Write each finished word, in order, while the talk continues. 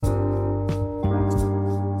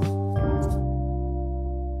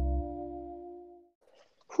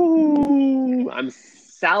I'm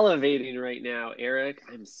salivating right now, Eric.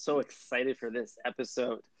 I'm so excited for this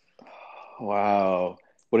episode. Wow.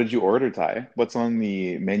 What did you order, Ty? What's on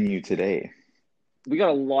the menu today? We got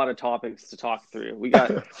a lot of topics to talk through. We got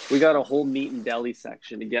a whole meat and deli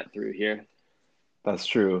section to get through here. That's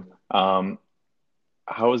true.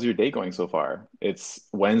 How is your day going so far? It's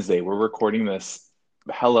Wednesday. We're recording this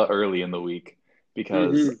hella early in the week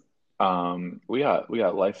because hmm we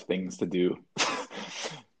got life things to do.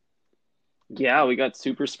 Yeah, we got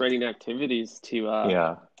super spreading activities to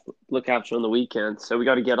Yeah, look after on the weekend. So we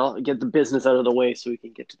got to get the business out of the way so we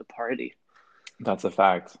can get to the party. that's a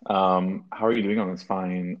fact. How are you doing on this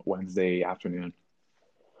fine Wednesday afternoon?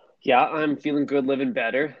 Yeah, I'm feeling good, living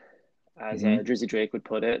better, as Mm-hmm. Drizzy Drake would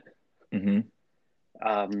put it. Mm-hmm.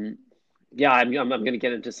 Um, yeah, I'm gonna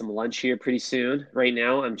get into some lunch here pretty soon. Right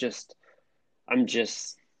now, I'm just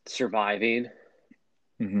surviving.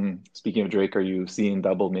 Mm-hmm. Speaking of Drake, are you seeing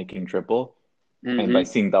double making triple? And by hmm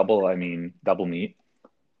seeing double, I mean double meat.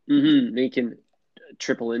 Making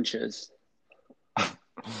triple inches.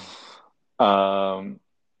 Um,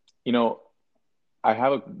 you know, I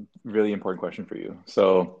have a really important question for you.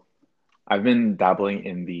 So I've been dabbling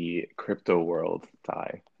in the crypto world,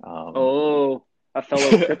 Ty. Oh, a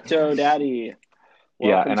fellow crypto daddy.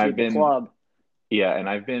 Yeah, Welcome and to the club.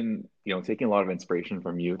 I've been, taking a lot of inspiration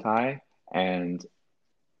from you, Ty, and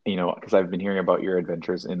because I've been hearing about your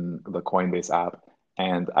adventures in the Coinbase app,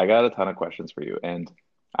 and I got a ton of questions for you, and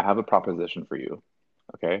I have a proposition for you,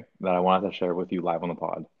 okay, that I wanted to share with you live on the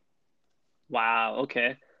pod. Wow.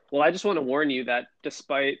 Okay. Well, I just want to warn you that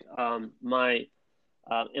despite my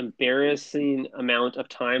embarrassing amount of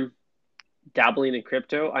time dabbling in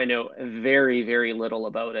crypto, I know very, very little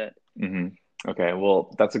about it. hmm Okay,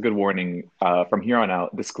 well, that's a good warning. From here on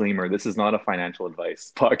out, disclaimer, this is not a financial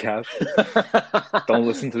advice podcast. Don't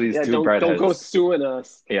listen to these Yeah, two don't go breadheads. suing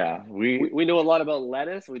us. Yeah, We know a lot about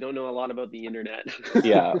lettuce. We don't know a lot about the internet.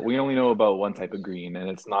 we only know about one type of green, and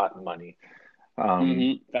it's not money.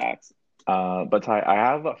 Um, Facts. but Ty, I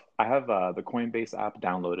have the Coinbase app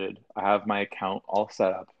downloaded. I have my account all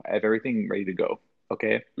set up. I have everything ready to go.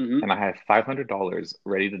 Okay, hmm and I have $500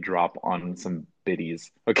 ready to drop on some biddies.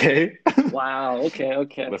 Okay. Wow. Okay.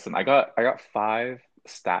 Okay. Listen, I got five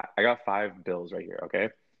bills right here, okay?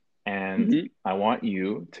 And hmm I want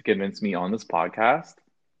you to convince me on this podcast,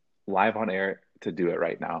 live on air, to do it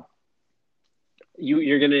right now.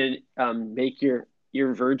 You're gonna make your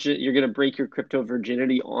virgin. You're gonna break your crypto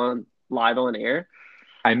virginity on live on air.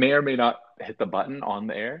 I may or may not hit the button on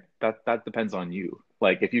the air. That depends on you.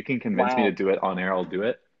 Like if you can convince me to Wow. do it on air, I'll do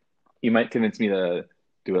it. You might convince me to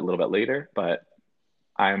do it a little bit later, but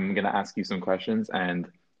I'm gonna ask you some questions and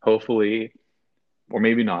hopefully, or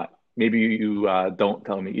maybe not. Maybe you don't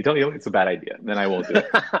tell me. You tell me it's a bad idea, then I won't do it.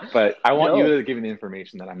 But I want you No. to give me the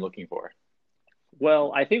information that I'm looking for.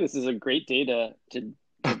 Well, I think this is a great day to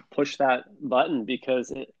push that button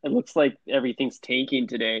because it looks like everything's tanking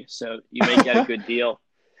today. So you might get a good deal.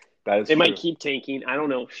 That is It might true. keep tanking. I don't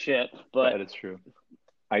know shit, but That is true.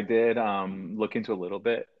 I did look into a little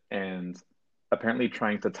bit, and apparently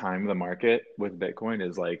trying to time the market with Bitcoin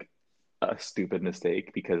is like a stupid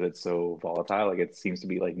mistake because it's so volatile. Like it seems to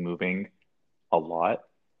be like moving a lot.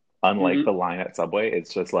 Unlike the hmm line at Subway,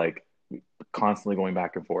 it's just like constantly going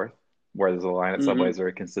back and forth. Whereas the line at Subway hmm is a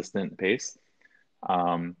very consistent pace.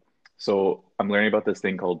 Um, so I'm learning about this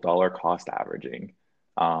thing called dollar cost averaging.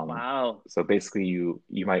 Um, Wow. so basically, you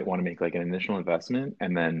might want to make like an initial investment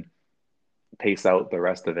and then pace out the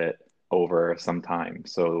rest of it over some time.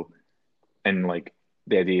 So, and like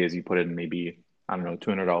the idea is you put in maybe, I don't know,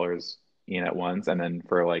 $200 in at once. And then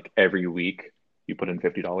for like every week, you put in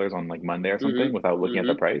 $50 on like Monday or something hmm without looking at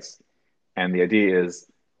the hmm price. And the idea is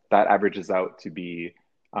that averages out to be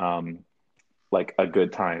um, like a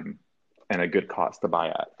good time and a good cost to buy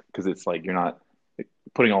at because it's like you're not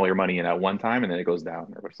putting all your money in at one time and then it goes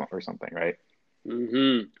down or something, right?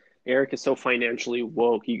 hmm Eric is so financially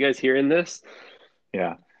woke. You guys hearing this?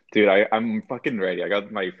 Yeah. Dude, I'm fucking ready. I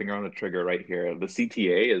got my finger on the trigger right here. The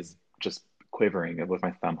CTA is just quivering with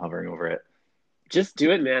my thumb hovering over it. Just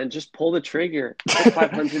do it, man. Just pull the trigger. Put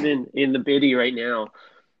 500 in the biddy right now.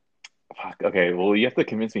 Fuck. Okay, well, you have to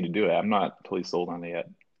convince me to do it. I'm not totally sold on it yet.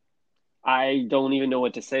 I don't even know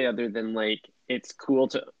what to say other than like it's cool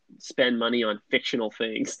to spend money on fictional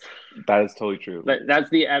things. That is totally true. But that's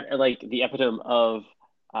the epitome of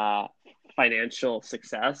uh, financial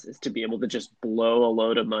success is to be able to just blow a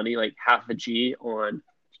load of money, like half a G, on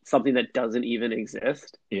something that doesn't even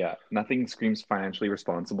exist. Yeah, nothing screams financially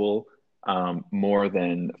responsible more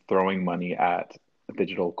than throwing money at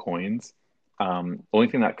digital coins. Only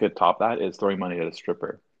thing that could top that is throwing money at a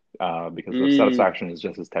stripper because the Mm, satisfaction is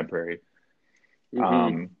just as temporary. Hmm.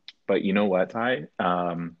 Um, but you know what, Ty?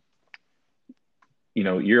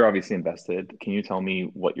 You're obviously invested. Can you tell me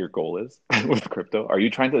what your goal is with crypto? Are you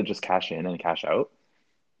trying to just cash in and cash out?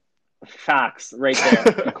 Facts right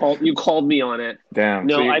there. You called me on it. Damn.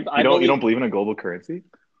 So No, you, you I don't you believe don't believe in a global currency?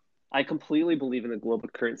 I completely believe in the global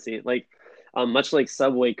currency. Like, much like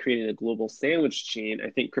Subway creating a global sandwich chain, I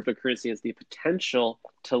think cryptocurrency has the potential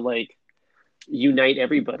to like unite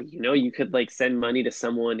everybody. You could like send money to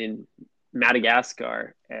someone in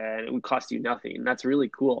Madagascar and it would cost you nothing. That's really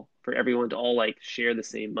cool for everyone to all like share the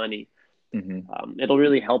same money. Hmm. It'll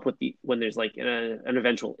really help with the when there's like an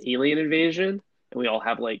eventual alien invasion and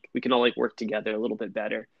we can all like work together a little bit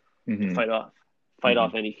better to Hmm. fight Hmm.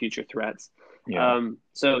 off any future threats. Yeah.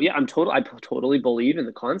 So yeah, I totally believe in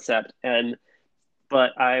the concept,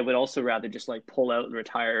 but I would also rather just like pull out and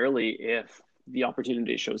retire early if the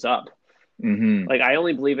opportunity shows up. Hmm. Like I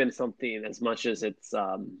only believe in something as much as it's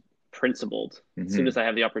principled. As soon Hmm. as I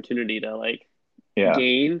have the opportunity to like Yeah.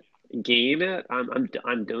 gain gain it,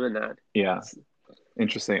 I'm doing that. Yeah. It's,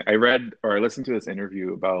 Interesting. I read or I listened to this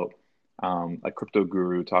interview about a crypto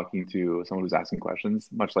guru talking to someone who's asking questions,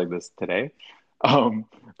 much like this today.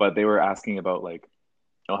 But they were asking about like,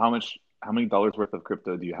 how many dollars worth of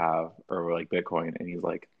crypto do you have, or like Bitcoin? And he's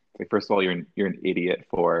like, first of all, you're an idiot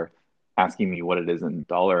for asking me what it is in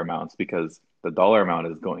dollar amounts because the dollar amount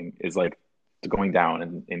is like going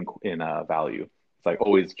down in value. It's like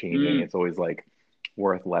always changing. mm, It's always like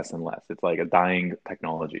worth less and less. It's like a dying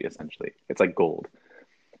technology essentially. It's like gold.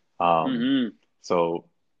 Um, mm-hmm. so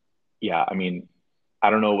yeah, I mean, I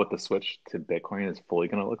don't know what the switch to Bitcoin is fully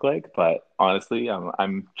going to look like, but honestly,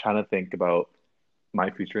 I'm trying to think about my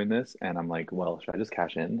future in this, and I'm like, well, should I just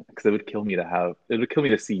cash in? Because it would kill me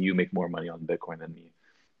to see you make more money on Bitcoin than me.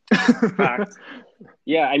 Fact.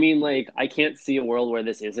 Yeah, I mean, like I can't see a world where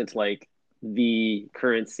this isn't like the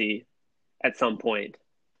currency at some point.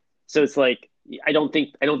 So it's like I don't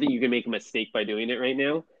think you can make a mistake by doing it right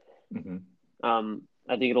now. Hmm.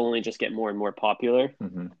 I think it'll only just get more and more popular.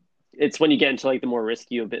 Hmm. It's when you get into like the more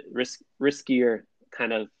riskier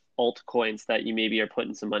kind of altcoins that you maybe are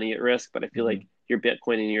putting some money at risk. But I feel Hmm. like your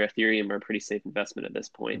Bitcoin and your Ethereum are a pretty safe investment at this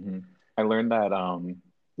point. Hmm. I learned that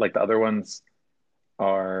like the other ones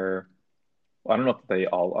are, well, I don't know if they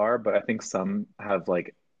all are, but I think some have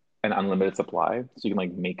like an unlimited supply, so you can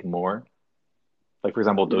like make more. Like for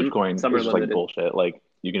example, Dogecoin Some is are just like limited. bullshit. Like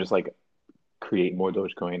you can just like create more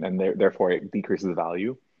Dogecoin, and therefore it decreases the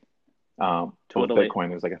value. But with Totally. Bitcoin,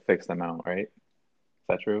 there's like a fixed amount, right? Is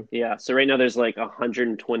that true? Yeah. So right now there's like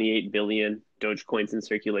 128 billion Dogecoins in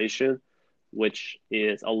circulation, which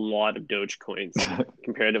is a lot of Dogecoins.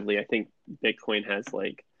 Comparatively, I think Bitcoin has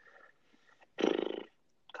like a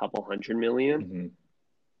couple hundred million, Hmm.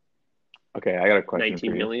 Okay, I got a question for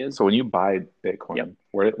 19 you. million. So when you buy Yep. Bitcoin,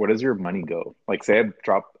 where does your money go? Like, say I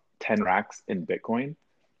drop 10 racks in Bitcoin,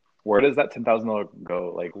 where does that $10,000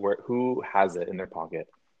 go? Like, who has it in their pocket?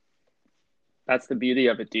 That's the beauty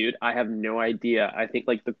of it, dude. I have no idea. I think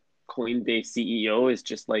like the Coinbase CEO is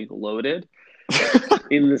just like loaded.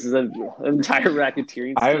 And this is an entire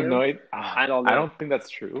racketeering I have no scam. idea. I don't I know. don't think that's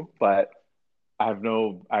true, but I have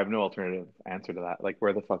no alternative answer to that. Like,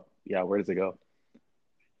 where the fuck? Yeah, where does it go?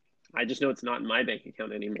 I just know it's not in my bank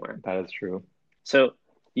account anymore. That is true. So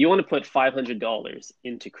you want to put $500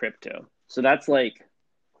 into crypto. So that's like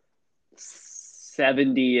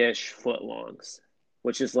 70-ish footlongs,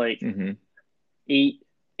 which is like Hmm. eight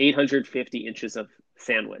 850 inches of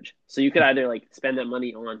sandwich. So you could either like spend that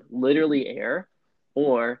money on literally air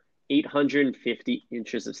or 850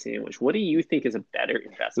 inches of sandwich. What do you think is a better This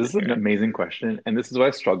investment is an here? amazing question, and this is what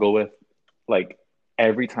I struggle with. Like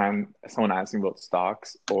every time someone asks me about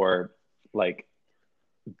stocks or like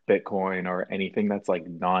Bitcoin or anything that's like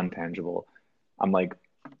non-tangible, I'm like,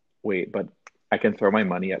 wait, but I can throw my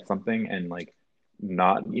money at something and like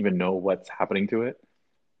not even know what's happening to it,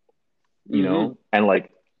 you Mm-hmm. know? And like,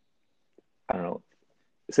 I don't know,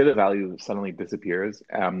 say the value suddenly disappears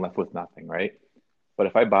and I'm left with nothing, right? But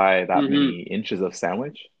if I buy that Mm-hmm. many inches of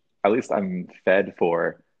sandwich, at least I'm fed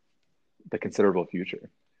for the considerable future.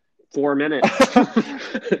 4 minutes.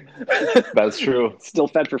 That's true. Still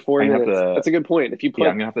fed for four I'm gonna have minutes. to, That's a good point. yeah,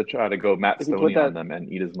 I'm gonna have to try to go Matt If you put Stoney on that them and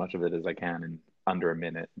eat as much of it as I can in under a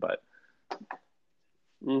minute. But yeah.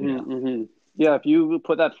 mm-hmm, mm-hmm. Yeah, if you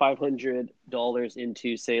put that $500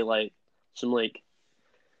 into say like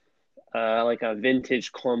a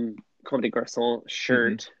vintage Comme des Garçons Hmm.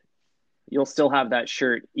 shirt, you'll still have that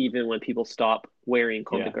shirt even when people stop wearing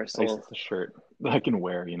Comme des Yeah. At least Garçons. it's a shirt that I can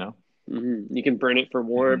wear, you know? You can burn it for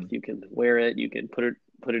warmth. Hmm. You can wear it. You can put it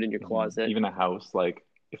in your Hmm. closet. Even a house, like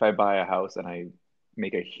if I buy a house and I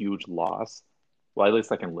make a huge loss, well, at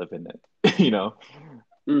least I can live in it. you know?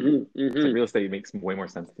 Hmm. It's like Hmm. real estate makes way more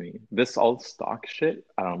sense to me. This all stock shit,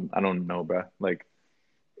 I don't know, bro. Like,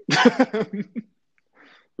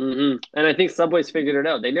 Hmm. And I think Subway's figured it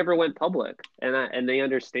out. They never went public, and they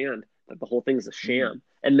understand that the whole thing's a mm, sham.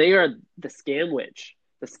 And they are the scam witch.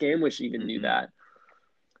 The scam witch even knew mm-mm. that.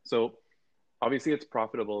 So obviously it's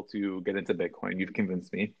profitable to get into Bitcoin. You've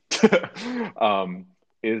convinced me. Um,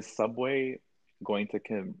 is Subway going to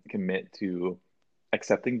commit to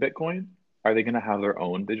accepting Bitcoin? Are they going to have their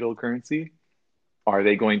own digital currency? Are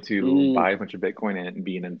they going to Mm. buy a bunch of Bitcoin and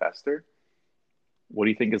be an investor? What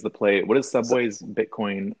do you think is the play? What is So, Subway's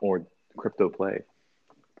Bitcoin or crypto play?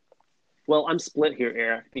 well, I'm split here,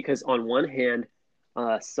 Eric, because on one hand,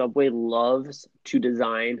 Subway loves to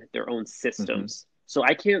design their own Hmm. systems. So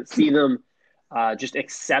I can't see them just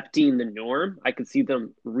accepting the norm. I could see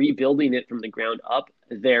them rebuilding it from the ground up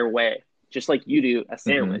their way, just like you do a Hmm.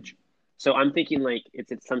 sandwich. So I'm thinking like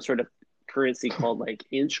it's some sort of currency called like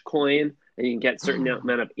inch coin, and you can get certain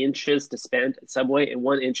amount of inches to spend at Subway, and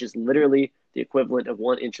 1 inch is literally the equivalent of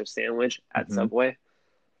 1 inch of sandwich at Hmm. Subway,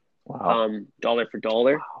 Wow. dollar for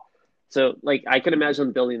dollar. Wow. So, like, I could imagine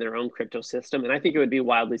them building their own crypto system, and I think it would be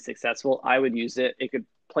wildly successful. I would use it. It could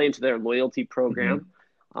play into their loyalty program,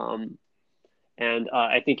 Hmm. um, and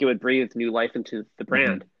I think it would breathe new life into the Hmm.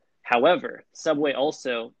 brand. However, Subway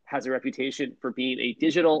also has a reputation for being a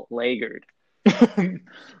digital laggard.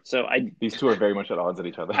 So These two are very much at odds at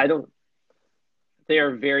each other. I don't. They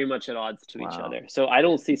are very much at odds to each Wow. other. So I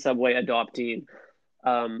don't see Subway adopting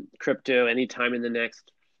crypto anytime in the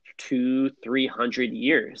next 300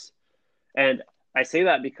 years. And I say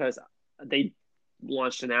that because they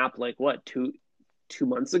launched an app like what 2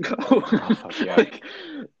 months ago. Oh fuck yeah. like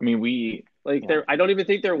I mean, we like yeah. they're I don't even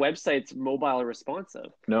think their website's mobile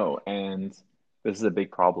responsive. No, and this is a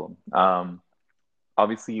big problem.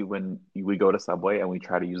 Obviously, when we go to Subway and we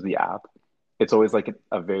try to use the app, it's always like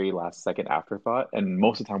a very last second afterthought, and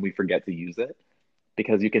most of the time we forget to use it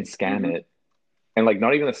because you can scan Hmm. it, and like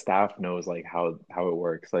not even the staff knows like how it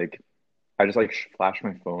works. Like I just like flash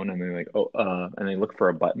my phone, and they're like, oh, and they look for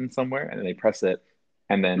a button somewhere, and then they press it,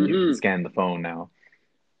 and then you can Hmm. scan the phone now,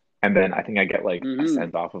 and then I think I get like a Hmm.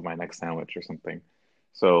 cent off of my next sandwich or something.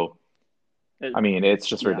 So Uh, I mean, it's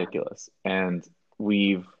just yeah. ridiculous. And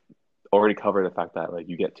we've already covered the fact that like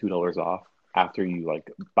you get $2 off after you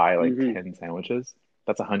like buy like Hmm. 10 sandwiches.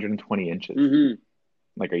 That's 120 inches. Hmm.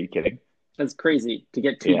 Like, are you kidding? That's crazy to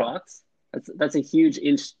get two Yeah. bucks. That's a huge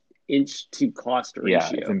inch to cost Yeah,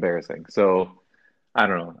 it's ratio. embarrassing. So I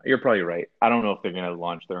don't know. You're probably right. I don't know if they're gonna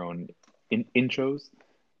launch their own intros,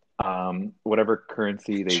 whatever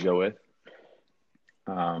currency they go with.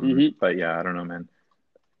 Hmm. But yeah, I don't know, man.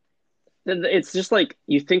 It's just like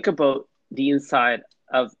you think about the inside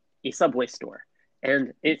of a Subway store,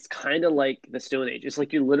 and it's kind of like the Stone Age. It's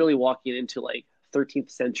like you're literally walking into like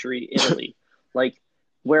 13th century Italy, like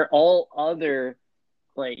where all other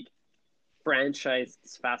like franchise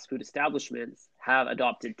fast food establishments have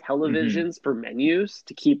adopted Hmm. televisions for menus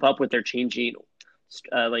to keep up with their changing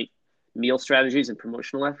like meal strategies and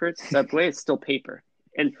promotional efforts. Subway is still paper,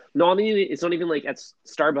 and not only it's not even like at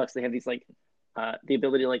Starbucks they have these like the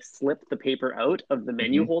ability to like slip the paper out of the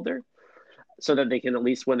menu Hmm. holder so that they can at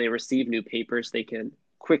least when they receive new papers they can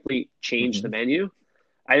quickly change the Hmm. menu.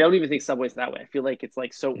 I don't even think Subway's that way. I feel like it's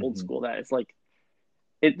like so old Hmm. school that it's like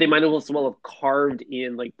they might as well have carved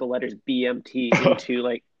in like the letters BMT into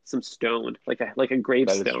like some stone, like a That is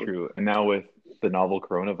gravestone. true. And now with the novel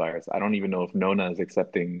coronavirus, I don't even know if Nona is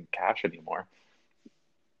accepting cash anymore.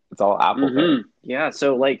 It's all Apple Pay. Yeah,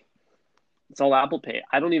 so like it's all Apple Pay.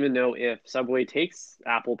 I don't even know if Subway takes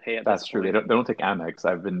Apple Pay at this That's true. They point. don't take Amex.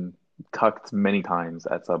 I've been cucked many times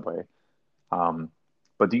at Subway. Um,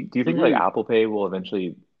 but do you think like Mm-hmm. Apple Pay will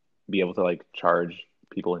eventually be able to like charge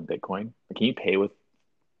people in Bitcoin? Like, can you pay with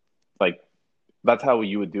like that's how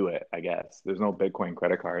you would do it, I guess. There's no Bitcoin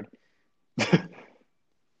credit card.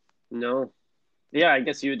 No. Yeah, I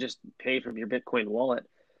guess you would just pay from your Bitcoin wallet.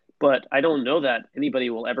 But I don't know that anybody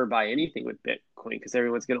will ever buy anything with Bitcoin because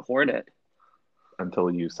everyone's going to hoard it. Until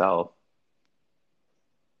you sell.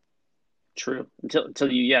 True.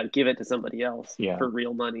 Until you give it to somebody else Yeah. for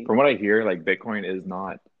real money. From what I hear, like Bitcoin is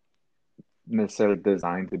not necessarily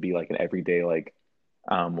designed to be like an everyday like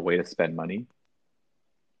way to spend money,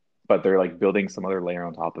 but they're like building some other layer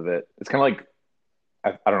on top of it. It's kind of like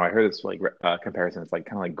I don't know. I heard this like comparison. It's like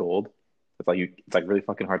kind of like gold. It's like really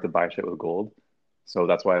fucking hard to buy shit with gold. So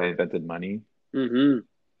that's why they invented money. Mm-hmm.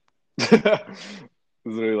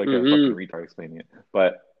 This is literally like a fucking Mm-hmm. retard explaining it.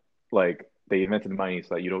 But like they invented money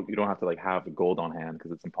so that you don't have to like have gold on hand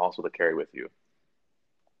because it's impossible to carry with you,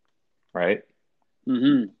 right?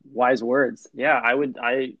 Wise words. Yeah,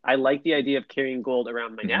 I like the idea of carrying gold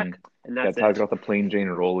around my Hmm neck, and Yeah, that's Ty's it. got the plain Jane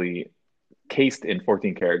Rolly cased in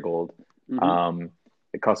 14 karat gold. Hmm. Um,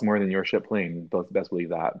 it costs more than your ship plane. Best believe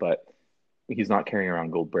that. But he's not carrying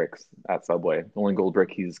around gold bricks at Subway. The only gold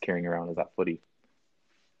brick he's carrying around is that footy.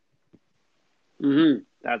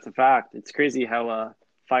 That's a fact. It's crazy how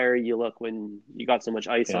fiery you look when you got so much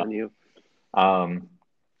ice Yeah. on you. Um,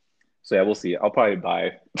 so yeah, we'll see. I'll probably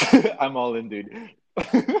buy. I'm all in, dude.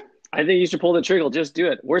 I think you should pull the trigger. Just do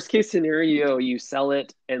it. Worst case scenario, you sell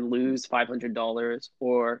it and lose $500,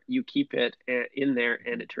 or you keep it in there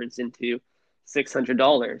and it turns into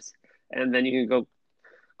 $600, and then you can go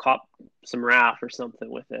cop some RAF or something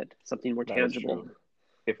with it, something more That is tangible. true.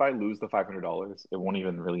 If I lose the $500, it won't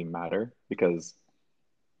even really matter because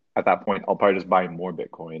at that point, I'll probably just buy more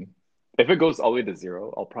Bitcoin. If it goes all the way to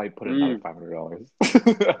zero, I'll probably put in another Mm, $500.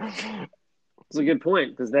 it's a good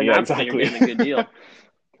point because then Yeah, that's when you're exactly. getting a good deal.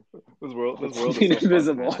 This Put world is something so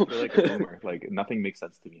fucked, man. I invisible. feel like a boomer. Like nothing makes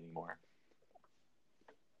sense to me anymore.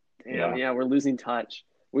 Damn, Yeah, yeah, we're losing touch.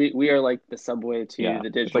 We are like the subway to yeah. the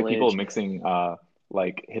It's like digital people age. mixing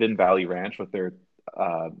like Hidden Valley Ranch with their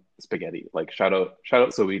spaghetti. Like shout out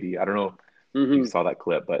Saweetie. I don't know if you Hmm. saw that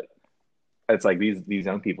clip, but it's like these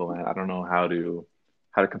young people, man. I don't know how to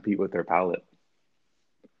compete with their palate.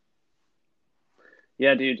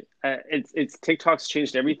 Yeah, dude, it's TikTok's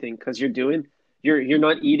changed everything because you're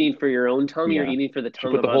not eating for your own tongue, you're Yeah. eating for the Should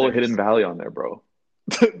tongue put of the whole Hidden others. Valley on there, bro.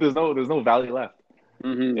 There's no valley left.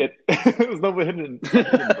 Hmm. It there's no hidden. It's not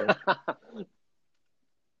hidden, bro.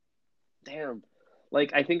 Damn.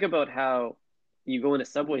 Like I think about how you go in a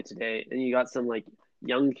subway today and you got some like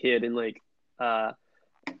young kid in uh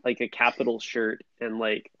like a Capital shirt and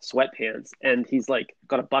like sweatpants, and he's like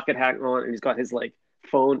got a bucket hat on, and he's got his like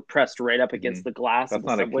phone pressed right up hmm against the glass of That's the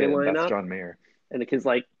not a subway kid. That's lineup, John Mayer. and the kid's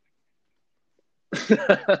like,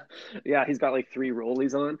 yeah, he's got like three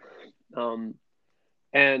rollies on. Um,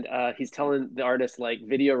 and he's telling the artist like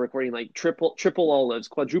video recording like triple olives,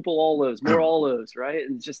 quadruple olives, more olives, right?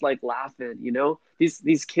 And just like laughing,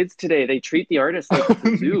 these kids today, they treat the artists like it's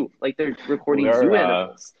a zoo, like they're Well, recording zoo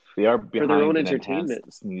animals they are for their own behind an enhanced entertainment.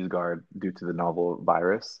 sneeze guard due to the novel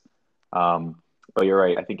virus. But you're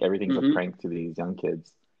right. I think everything's a Hmm. prank to these young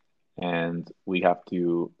kids, and we have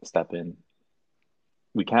to step in.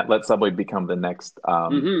 We can't let Subway become the next I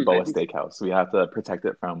Boa think so. Steakhouse. We have to protect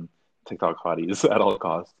it from TikTok hotties at all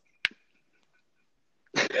costs.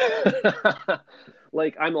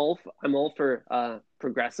 Like I'm all for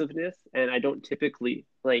progressiveness, and I don't typically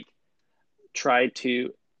like try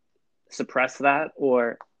to suppress that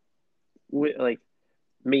or like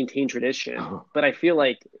maintain tradition. But I feel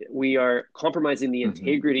like we are compromising the hmm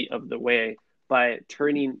integrity of the way by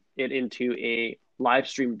turning it into a live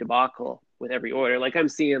stream debacle with every order. Like I'm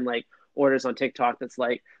seeing like orders on TikTok that's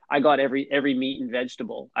like, I got every meat and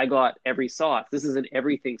vegetable. I got every sauce. This is an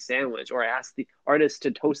everything sandwich. Or I asked the artist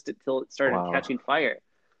to toast it till it started Wow. catching fire.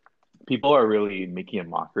 People are really making a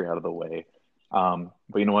mockery out of the way.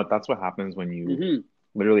 But you know what? That's what happens when you Mm-hmm.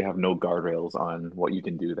 literally have no guardrails on what you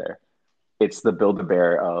can do there. It's the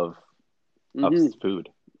Build-A-Bear of Mm-hmm. food.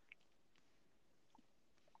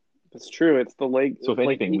 It's true. It's the So if like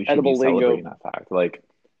anything, we should be edible lingo. celebrating that fact. Like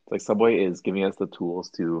it's like Subway is giving us the tools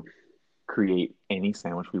to create any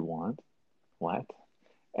sandwich we want. What?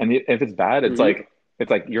 And if it's bad, Mm-hmm. it's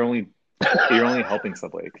like you're only helping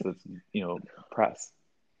Subway because it's press.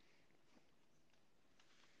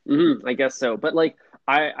 Mm-hmm. I guess so. But like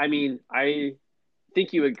I mean, I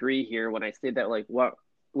think you agree here when I say that like what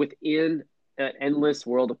within an endless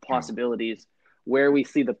world of Oh, possibilities, where we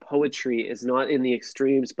see the poetry is not in the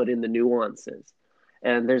extremes but in the nuances.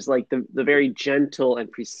 And there's like the very gentle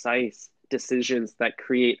and precise decisions that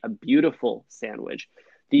create a beautiful sandwich.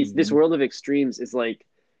 This hmm world of extremes is like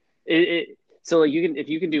it so like you can if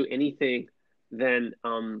you can do anything, then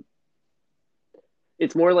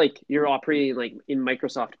it's more like you're operating like in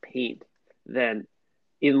Microsoft Paint than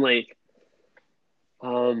in like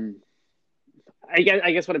um I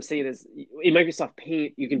guess what I'm saying is in Microsoft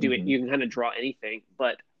Paint you can do it, hmm you can kind of draw anything,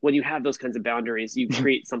 but when you have those kinds of boundaries you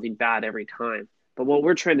create something bad every time. But what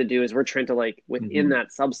we're trying to do is we're trying to like within hmm that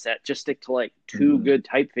subset just stick to like two hmm good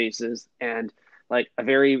typefaces and like a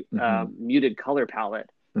very hmm muted color palette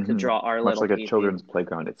to hmm draw our Much little like a painting. children's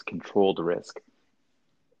playground, it's controlled risk.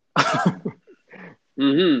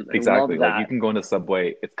 I Exactly. love Like you that. can go into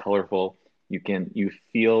Subway, it's colorful. You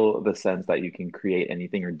feel the sense that you can create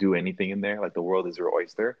anything or do anything in there. Like the world is your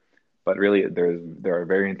oyster. But really there are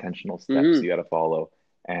very intentional steps Mm-hmm. you got to follow.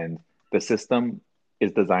 And the system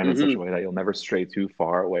is designed in such a Mm-hmm. way that you'll never stray too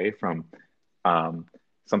far away from um,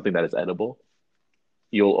 something that is edible.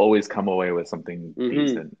 you'll always come away with something Hmm.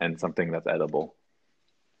 decent and something that's edible.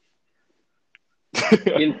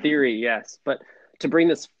 In theory, yes. But to bring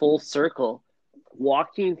this full circle,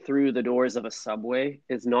 walking through the doors of a subway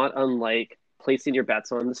is not unlike placing your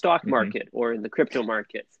bets on the stock Hmm. market or in the crypto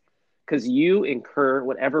markets because you incur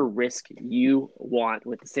whatever risk you want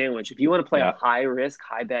with the sandwich. If you want to play a Yeah. high risk,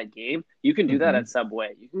 high bet game, you can do that Hmm. at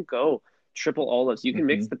Subway. You can go triple olives. You can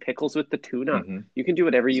mix hmm the pickles with the tuna. hmm You can do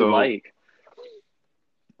whatever you So like.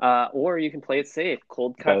 Or you can play it safe,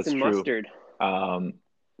 cold that cuts is and true. mustard. Um,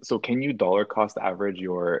 so can you dollar cost average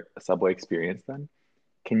your Subway experience then?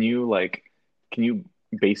 Can you like can you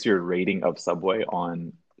base your rating of Subway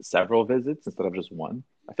on several visits instead of just one?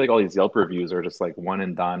 I feel like all these Yelp reviews are just like one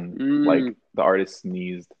and done, Mm, like the artist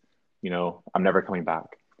sneezed, I'm never coming back.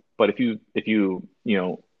 But if you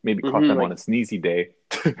maybe caught them on like a sneezy day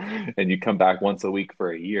and you come back once a week for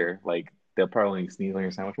a year, like they'll probably sneeze on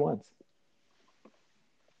your sandwich once.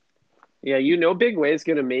 yeah, Big Way is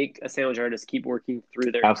going to make a sandwich artist keep working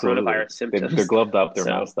through their Absolutely. coronavirus They're symptoms. gloved up, they're So,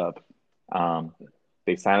 masked up. Um,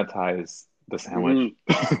 they sanitize the sandwich.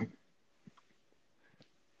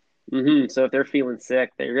 hmm so if they're feeling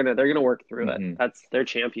sick, they're gonna work through it. Hmm. That's they're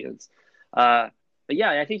champions. Uh, but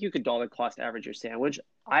yeah, I think you could dollar cost average your sandwich.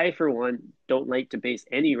 I, for one, don't like to base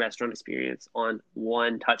any restaurant experience on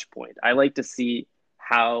one touch point. I like to see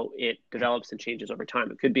how it develops and changes over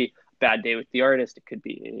time. It could be a bad day with the artist. It could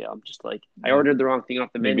be just like I ordered the wrong thing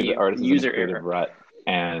off the Maybe the menu, artist is in a user creative error. rut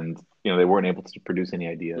and they weren't able to produce any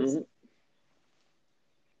ideas. Hmm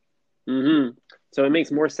hmm So it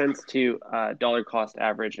makes more sense to dollar cost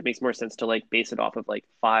average. It makes more sense to like base it off of like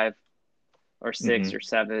five or six Hmm. or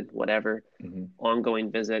seven, whatever, Hmm.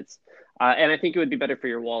 ongoing visits. And I think it would be better for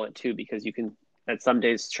your wallet too, because you can at some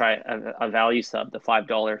days try a value sub, the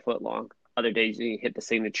 $5 foot long. Other days you hit the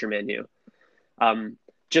signature menu. Um,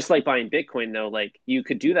 just like buying Bitcoin, though, like you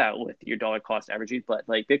could do that with your dollar cost averaging, but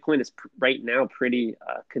like Bitcoin is right now pretty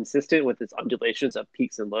consistent with its undulations of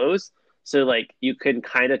peaks and lows. So like you can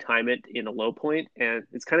kind of time it in a low point, and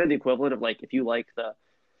it's kind of the equivalent of like if you like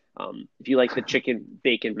the chicken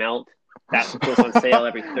bacon melt, that goes on sale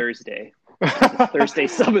every Thursday. It's the Thursday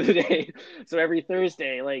sub of the day. So every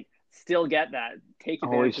Thursday, like, still get that. Take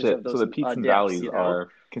Holy advantage of shit. So those the peaks and dips, valleys you know? are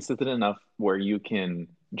consistent enough where you can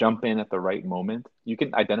jump in at the right moment. You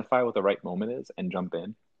can identify what the right moment is and jump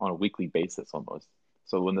in on a weekly basis almost.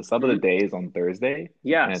 So when the sub of the Mm-hmm. day is on Thursday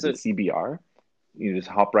Yeah. and it's a So, CBR, you just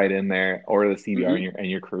hop right in there, order the CBR mm-hmm. and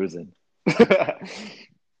you're cruising.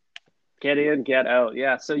 Get in, get out.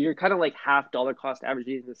 Yeah. So you're kind of like half dollar cost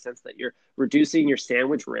averaging in the sense that you're reducing your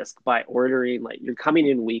sandwich risk by ordering, like, you're coming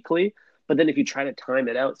in weekly. But then if you try to time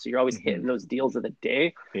it out, so you're always Hmm. hitting those deals of the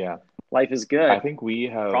day, Yeah. life is I good. think we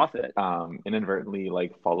have Profit. inadvertently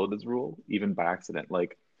like followed this rule even by accident.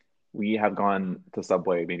 Like we have gone to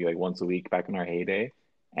Subway maybe like once a week back in our heyday,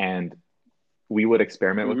 and we would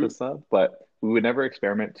experiment with the Mm-hmm. sub, but we would never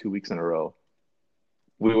experiment 2 weeks in a row.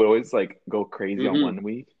 We would always like go crazy on Mm-hmm. one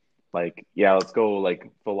week, like yeah, let's go like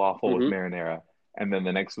falafel with Mm-hmm. marinara, and then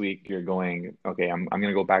the next week you're going, okay, I'm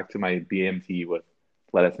gonna go back to my BMT with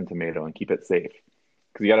lettuce and tomato and keep it safe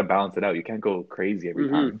because you got to balance it out. You can't go crazy every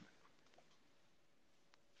Mm-hmm. time.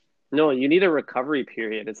 No, you need a recovery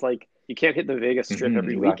period. It's like you can't hit the Vegas Strip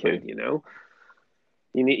every Exactly. weekend, you know?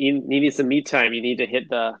 You need some me time. You need to hit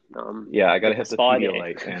Yeah, I gotta the hit the spa day.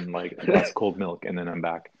 Pedialyte and like a glass of cold milk, and then I'm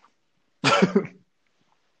back.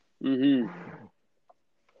 hmm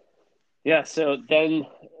Yeah, so then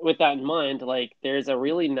with that in mind, like there's a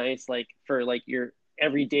really nice like for like your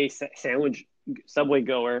everyday sandwich Subway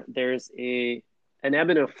goer, there's a an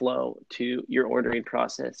ebb and a flow to your ordering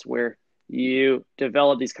process where you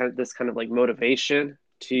develop this kind of like motivation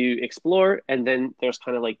to explore, and then there's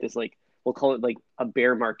kind of like this like we'll call it like a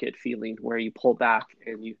bear market feeling where you pull back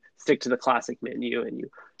and you stick to the classic menu and you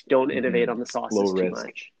don't innovate Hmm. on the Low sauces too risk.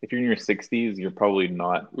 much. If you're in your 60s, you're probably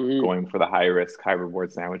not Mm-hmm. going for the high risk, high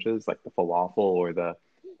reward sandwiches like the falafel or the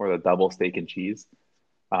double steak and cheese.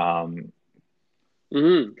 Um,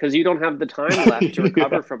 Because you don't have the time left to yeah.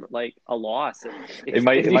 recover from like a loss It if you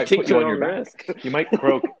might put take you too on your long back. risk. You might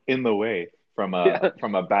croak in the way from a Yeah.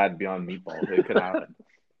 from a bad Beyond Meatballs. It could happen.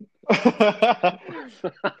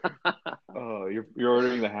 Oh, you're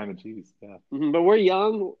ordering the ham and cheese. Yeah. But we're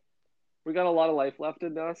young. We got a lot of life left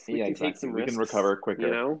in us. We Yeah, can take exactly. some We can risks, recover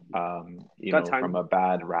quicker, Got from time. a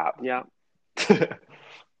bad rap. Yeah.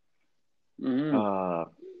 hmm Uh,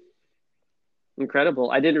 Incredible.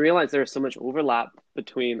 I didn't realize there was so much overlap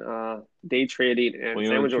between day trading well, and in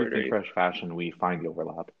sandwich True Think ordering. Fresh fashion, we find the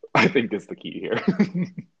overlap. I think is the key here.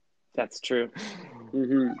 That's true.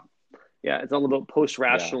 hmm Yeah, it's all about post Yeah.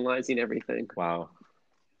 rationalizing everything. Wow.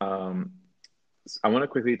 Um, I want to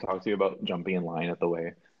quickly talk to you about jumping in line at the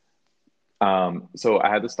way. So I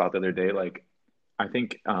had this thought the other day, like I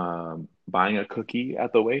think buying a cookie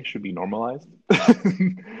at the way should be normalized.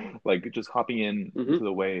 Like just hopping in Hmm. to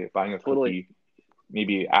the way, buying a Totally. cookie,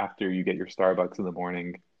 maybe after you get your Starbucks in the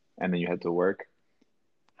morning and then you head to work.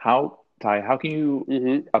 How can you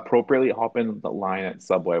Hmm. appropriately hop in the line at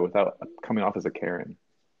Subway without coming off as a Karen?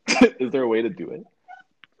 Is there a way to do it?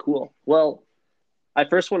 Cool. Well, I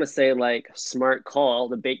first want to say like smart call.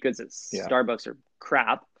 The baked goods at Yeah, Starbucks are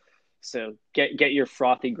crap. So get your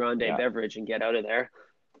frothy grande yeah. beverage and get out of there.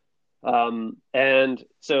 And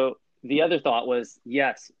so the other thought was,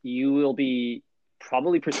 yes, you will be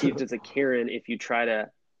probably perceived as a Karen if you try to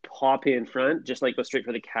pop in front, just like go straight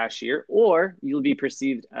for the cashier, or you'll be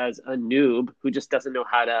perceived as a noob who just doesn't know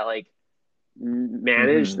how to like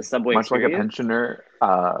manage Hmm. the subway Much like a experience. pensioner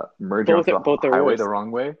merging Both onto are the both are highway the worse. wrong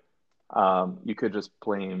way. You could just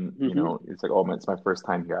blame, Hmm. it's like, oh man, it's my first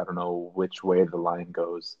time here. I don't know which way the line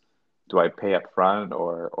goes. Do I pay up front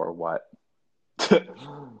or what?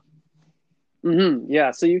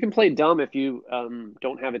 Yeah, so you can play dumb if you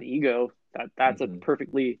don't have an ego. That's a Hmm.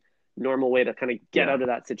 perfectly normal way to kind of get Yeah. out of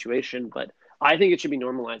that situation. But I think it should be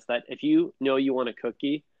normalized that if you know you want a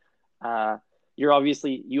cookie, uh, you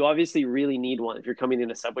obviously really need one. If you're coming in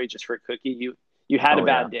a Subway just for a cookie, you had a Oh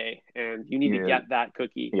yeah. bad day and you need to Yeah. get that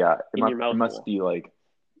cookie Yeah. in your It mouth must hole. be like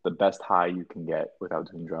the best high you can get without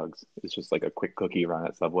doing drugs. It's just like a quick cookie run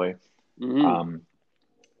at Subway. Hmm. Um,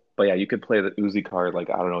 but yeah, you could play the Uzi card. Like,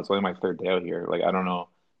 I don't know. It's only my third day out here. Like, I don't know.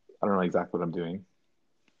 I don't know exactly what I'm doing.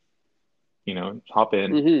 Hop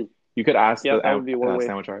in. Hmm. You could ask Yeah, the that would be one way.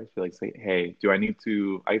 sandwich artist, be like, say, hey, do I need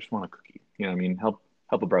to? I just want a cookie. You know what I mean? Help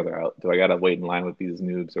a brother out. Do I gotta wait in line with these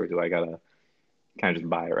noobs, or do I gotta kind of just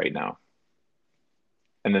buy it right now?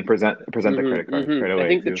 And then present the credit card right I away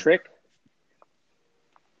think the too. trick,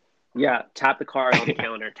 yeah, tap the card on the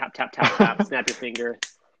counter, tap tap tap tap, snap your finger,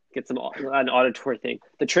 get some an auditory thing.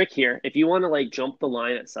 The trick here, if you want to like jump the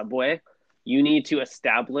line at Subway, you need to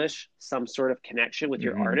establish some sort of connection with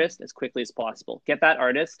your Hmm. artist as quickly as possible. Get that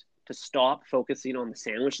artist to stop focusing on the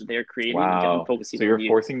sandwich that they're creating and get them Wow. focusing So on you're you.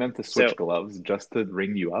 forcing them to switch So, gloves just to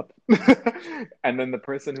ring you up? And then the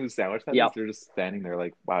person whose sandwich that is, yeah, they're just standing there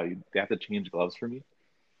like, wow, they have to change gloves for me?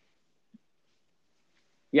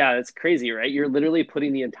 yeah, it's crazy, right? You're literally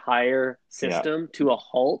putting the entire Yeah. system to a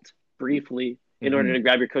halt briefly in order Hmm. to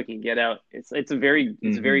grab your cookie and get out. It's a very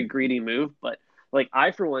Hmm. greedy move, but like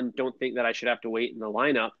I for one don't think that I should have to wait in the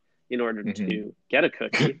lineup in order Hmm. to get a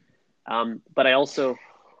cookie. But I also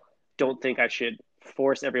don't think I should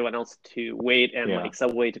force everyone else to wait and Yeah. like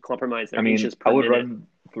Subway to compromise I their mean, inches I per would minute. run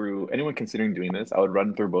through anyone considering doing this. I would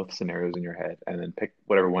run through both scenarios in your head and then pick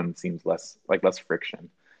whatever one seems less friction.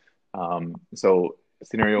 So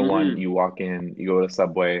scenario one, Hmm. you walk in, you go to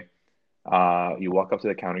Subway, you walk up to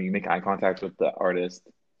the counter, you make eye contact with the artist,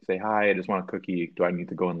 say, hi, I just want a cookie. Do I need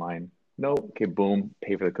to go in line? No. Okay, boom,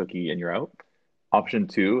 pay for the cookie and you're out. Option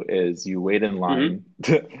two is you wait in Hmm. line,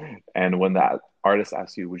 and when that artist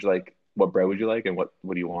asks you, would you like what bread would you like and what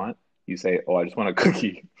do you want? You say, oh, I just want a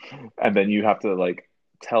cookie. And then you have to like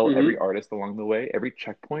tell every Hmm. artist along the way, every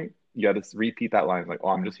checkpoint, you got to repeat that line, like, oh,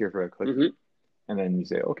 I'm just here for a cookie. Hmm. And then you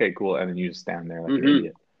say, okay, cool. And then you just stand there like an Hmm.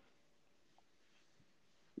 idiot.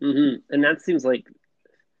 And that seems like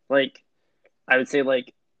I would say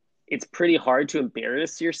like it's pretty hard to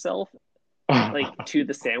embarrass yourself like to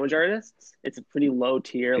the sandwich artists. It's a pretty low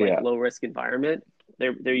tier, like Yeah. low risk environment.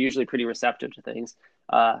 They're usually pretty receptive to things.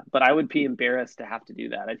 But I would be embarrassed to have to do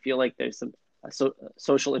that. I feel like there's some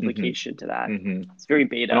social Hmm. implication to that. Hmm. It's very And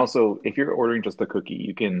beta. also, if you're ordering just a cookie,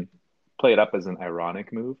 you can play it up as an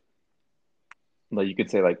ironic move. Like you could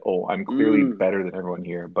say like, "Oh, I'm clearly Mm, better than everyone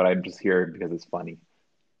here, but I'm just here because it's funny."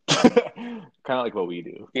 Kind of like what we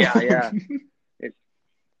do. yeah, yeah, it,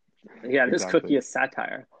 yeah. This cookie Exactly. is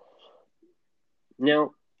satire.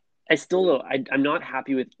 Now, I still though I'm not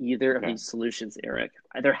happy with either of Okay. these solutions, Eric.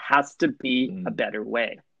 There has to be a Mm. better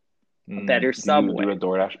way, a Mm. better Do you do a subway.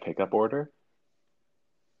 DoorDash pickup order?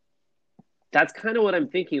 That's kind of what I'm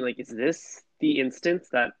thinking. Like, is this the instance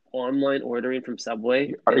that online ordering from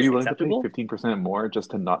Subway Are is you willing to pay acceptable? 15% more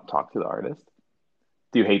just to not talk to the artist?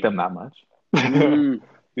 Do you hate them that much? Mm,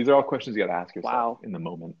 These are all questions you got to ask yourself wow. in the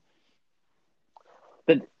moment.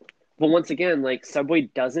 But once again, like Subway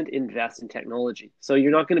doesn't invest in technology, so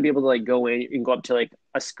you're not going to be able to like go in and go up to like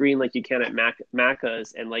a screen like you can at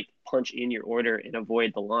Macca's and like punch in your order and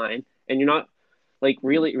avoid the line. And you're not like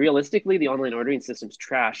really realistically, the online ordering system's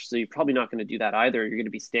trash, so you're probably not going to do that either. You're going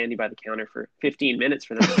to be standing by the counter for 15 minutes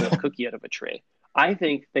for them to pull a cookie out of a tray. I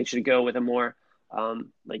think they should go with a more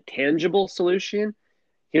like tangible solution.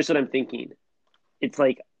 Here's what I'm thinking. It's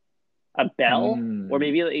like a bell, or Mm,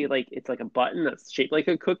 maybe like it's like a button that's shaped like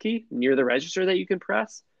a cookie near the register that you can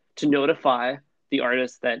press to notify the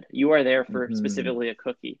artist that you are there for hmm. specifically a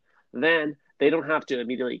cookie. Then they don't have to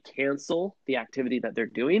immediately cancel the activity that they're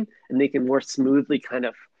doing, and they can more smoothly kind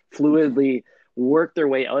of fluidly work their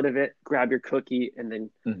way out of it, grab your cookie, and then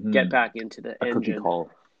get Hmm. back into the A cookie engine.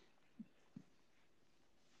 call.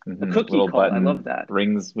 A Hmm. cookie Little call. I button love that.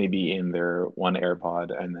 rings maybe in their one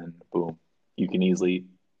AirPod, and then boom, you can easily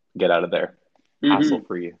get out of there. Hassle Mm-hmm.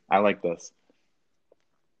 free. I like this.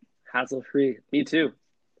 Hassle free. Me too.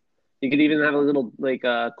 You could even have a little like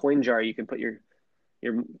coin jar you can put your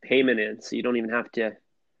payment in, so you don't even have to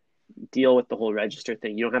deal with the whole register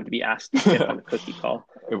thing. You don't have to be asked to tip on a cookie call.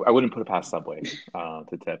 I wouldn't put it past Subway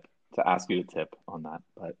to tip, to ask you to tip on that.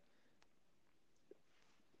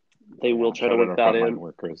 They But will yeah, try to shout out work our that frontline in.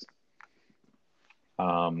 workers.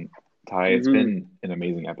 Ty, it's Mm-hmm. been an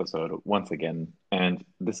amazing episode once again, and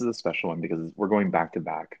this is a special one because we're going back to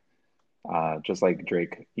back. Just like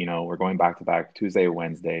Drake, we're going back to back Tuesday,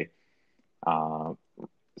 Wednesday, uh,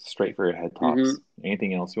 straight for your head Mm-hmm. tops.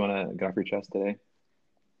 Anything else you want to get off your chest today?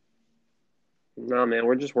 No, man,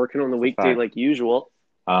 we're just working on the It's a weekday fact. like usual.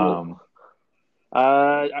 Well, Um,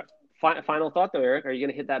 uh, final thought though, Eric. Are you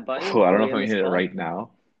gonna hit that button I before don't know we if end I'm this gonna hit it call? right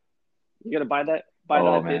now. You gonna buy Oh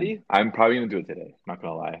that man, biddy? I'm probably gonna do it today. Not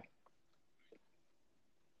gonna lie.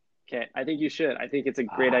 Okay, I think you should. I think it's a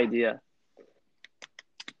great Ah, idea.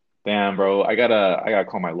 damn, bro, I gotta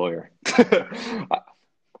call my lawyer. I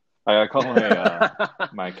gotta call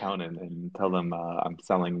my accountant and tell them I'm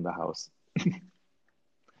selling the house.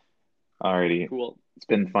 Alrighty. Cool. It's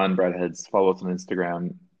been fun, breadheads. Follow us on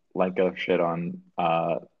Instagram, like our shit on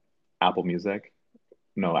Apple Music,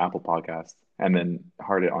 no, Apple Podcast, and then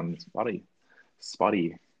heart it on Spotty.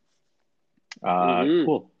 Spotty. Mm-hmm.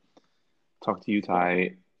 Cool. Talk to you,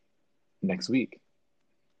 Ty, next week.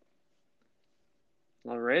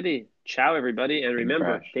 Alrighty. Ciao, everybody, and Think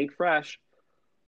remember, fresh. think fresh.